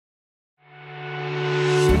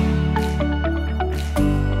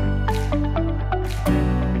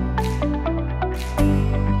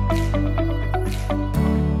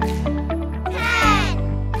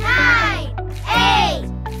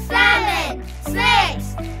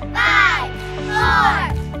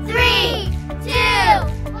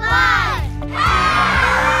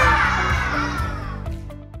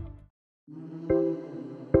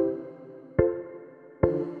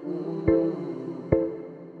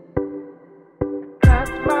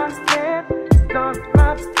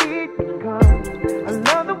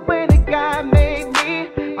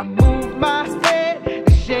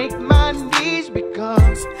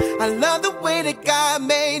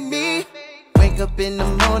up in the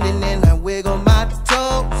morning and I wiggle my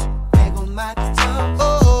toes. Wiggle my toes.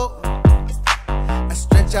 Oh, I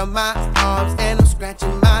stretch out my arms and I'm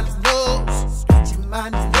scratching my nose. Scratching my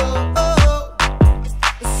nose. Oh,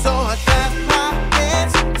 so I clap my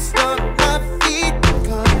hands and stomp my feet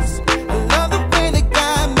because I love the way that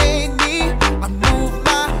God made me. I move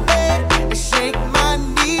my head and shake my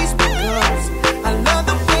knees because I love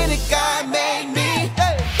the way that God made me.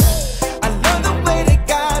 Hey. I love the way that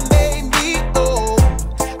God made me. Oh,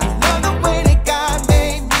 I love the way that God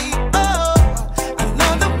made me. Oh, I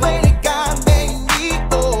love the way that God made me.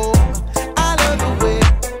 Oh, I love the way.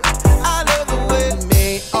 I love the way. He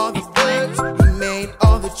made all the birds. He made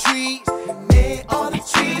all the trees. He made all the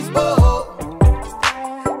trees. Oh,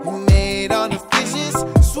 he made all the fishes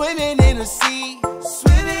swimming in the sea.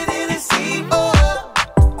 Swimming in the sea. Oh,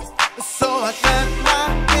 so I clap my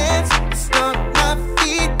hands and stomp my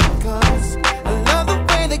feet because I love the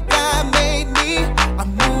way that God made me. I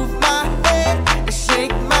move my head and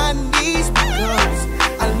shake my knees because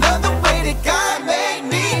I love the way that God made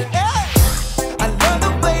me. I love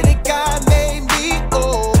the way that God made me.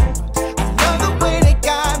 Oh, I love the way that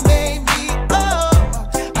God made me. Oh,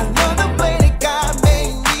 I love the way that God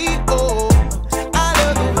made me. Oh, I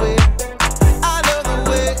love the way. I love the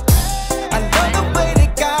way. I love the way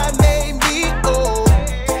that God made me. Oh,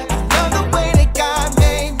 I love the way that God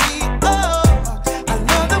made me. Oh, I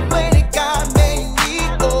love the way that God made me.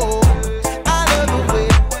 Oh, I love the way.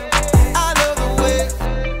 I love the way.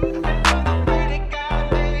 I love the way that God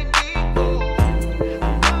made me. Oh,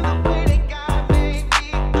 I love the way that God made me.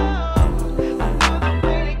 Oh, I love the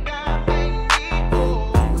way that God made me.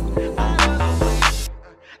 Oh,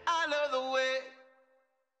 I love the way.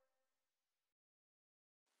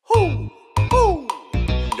 Who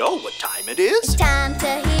know what time it is? Time to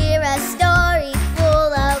hear a story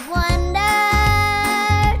full of wonder.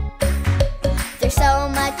 There's so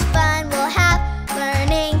much fun we'll have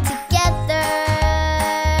learning together.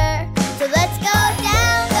 So let's go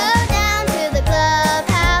down to the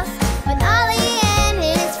clubhouse with Ollie and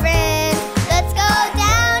his friends. Let's go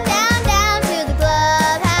down to the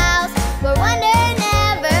clubhouse where wonder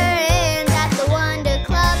never ends at the Wonder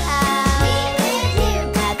Clubhouse.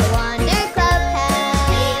 At the Wonder Clubhouse.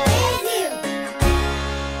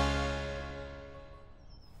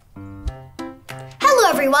 Hello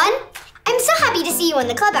everyone! I'm so happy to see you in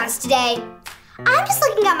the clubhouse today. I'm just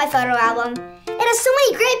looking at my photo album. It has so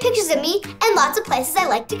many great pictures of me and lots of places I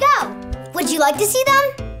like to go. Would you like to see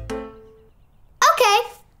them? Okay.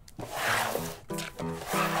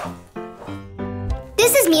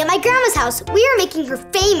 This is me at my grandma's house. We are making her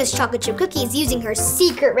famous chocolate chip cookies using her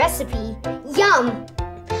secret recipe. Yum!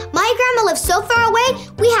 My grandma lives so far away,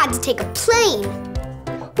 we had to take a plane.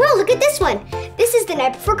 Whoa, look at this one. This is the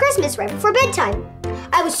night before Christmas, right before bedtime.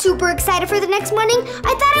 I was super excited for the next morning. I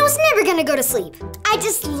thought I was never gonna go to sleep. I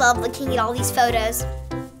just love looking at all these photos.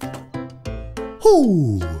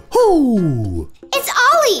 Who? It's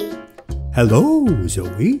Ollie! Hello,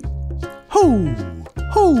 Zoe. Who?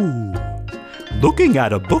 Looking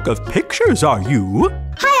at a book of pictures, are you?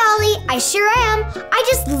 Hi, Ollie. I sure am. I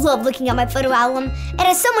just love looking at my photo album. It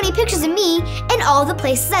has so many pictures of me and all the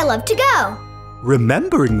places I love to go.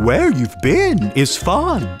 Remembering where you've been is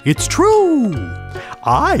fun. It's true.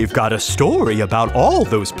 I've got a story about all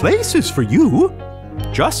those places for you.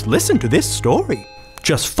 Just listen to this story.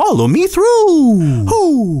 Just follow me through.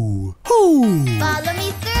 Who? Follow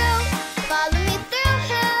me through, who?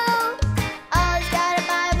 Ollie's got a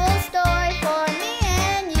Bible story for me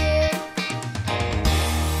and you.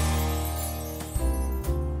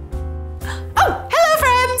 Oh, hello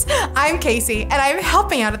friends! I'm Casey and I'm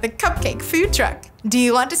helping out at the cupcake food truck. Do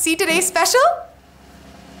you want to see today's special?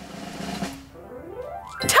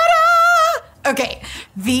 Ta-da! Okay,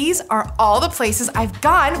 these are all the places I've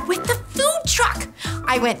gone with the food truck.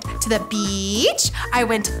 I went to the beach, I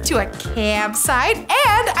went to a campsite,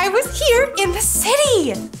 and I was here in the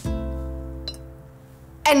city.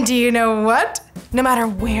 And do you know what? No matter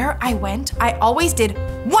where I went, I always did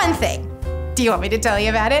one thing. Do you want me to tell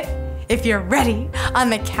you about it? If you're ready,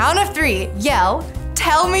 on the count of 3, yell,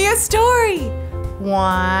 "Tell me a story."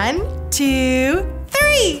 1, 2,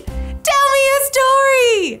 3. Tell me a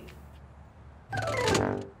story.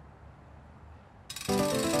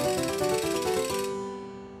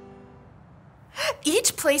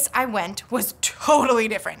 Each place I went was totally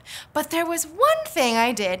different, but there was one thing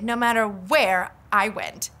I did no matter where I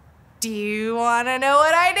went. Do you want to know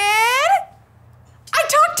what I did? I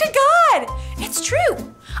talked to God. It's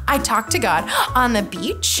true. I talked to God on the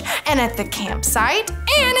beach and at the campsite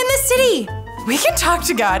and in the city. We can talk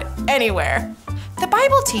to God anywhere. The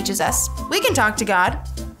Bible teaches us we can talk to God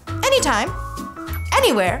anytime,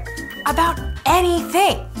 anywhere, about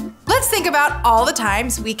anything. Let's think about all the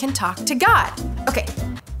times we can talk to God. Okay,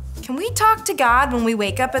 can we talk to God when we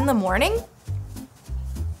wake up in the morning?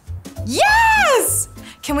 Yes!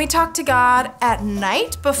 Can we talk to God at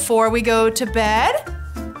night before we go to bed?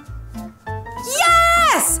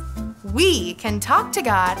 Yes! We can talk to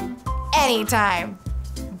God anytime.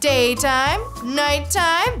 Daytime,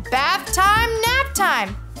 nighttime, bath time, nap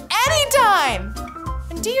time, anytime.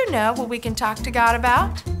 And do you know what we can talk to God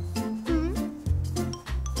about?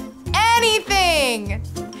 Anything!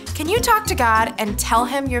 Can you talk to God and tell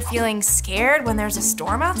him you're feeling scared when there's a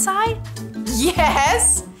storm outside?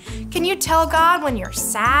 Yes! Can you tell God when you're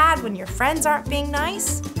sad, when your friends aren't being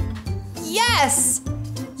nice? Yes!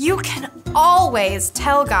 You can always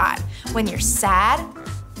tell God when you're sad.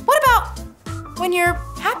 What about when you're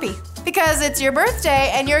happy? Because it's your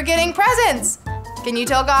birthday and you're getting presents. Can you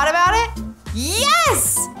tell God about it?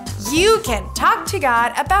 Yes! You can talk to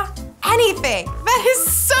God about anything. That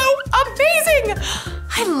is so amazing!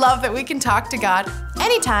 I love that we can talk to God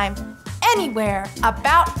anytime, anywhere,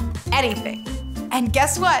 about anything. And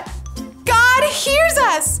guess what? God hears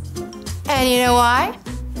us! And you know why?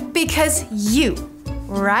 Because you,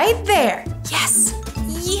 right there, yes,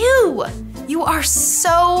 you are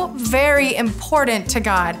so very important to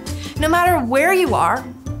God, no matter where you are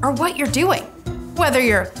or what you're doing. Whether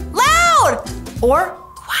you're loud or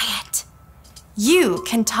quiet, you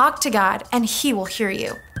can talk to God and he will hear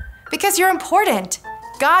you. Because you're important.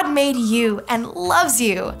 God made you and loves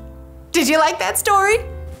you. Did you like that story?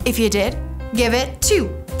 If you did, give it 2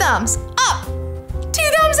 thumbs up.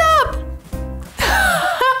 2 thumbs up.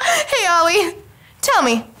 Hey, Ollie, tell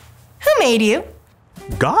me, who made you?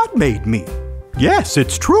 God made me. Yes,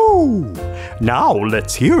 it's true. Now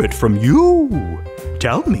let's hear it from you.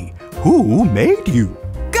 Tell me, who made you?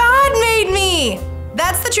 God made me.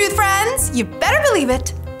 That's the truth, friends. You better believe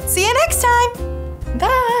it. See you next time.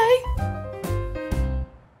 Bye.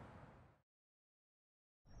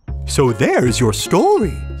 So there's your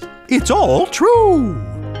story. It's all true.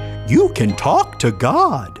 You can talk to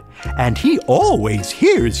God, and he always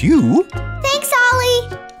hears you. Thanks,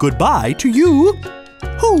 Ollie. Goodbye to you.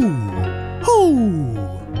 Hoo, hoo.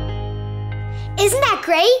 Isn't that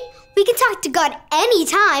great? We can talk to God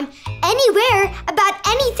anytime, anywhere, about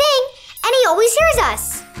anything, and he always hears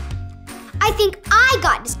us. I think I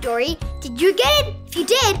got the story. Did you get it? If you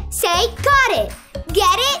did, say got it.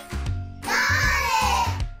 Get it? Got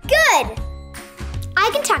it! Good. I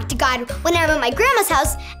can talk to God when I'm at my grandma's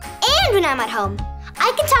house and when I'm at home.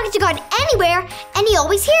 I can talk to God anywhere, and he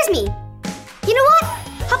always hears me. You know what?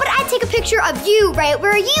 How about I take a picture of you right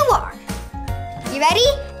where you are? You ready?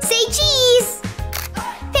 Say cheese!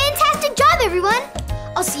 Fantastic job, everyone!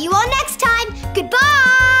 I'll see you all next time.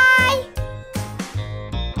 Goodbye!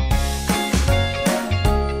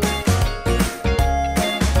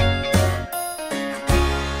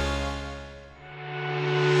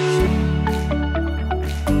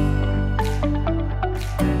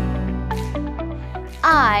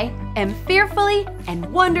 I am fearfully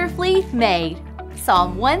and wonderfully made.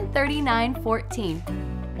 Psalm 139:14.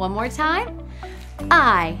 One more time.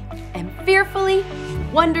 I am fearfully,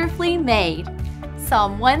 wonderfully made.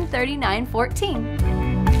 Psalm 139:14.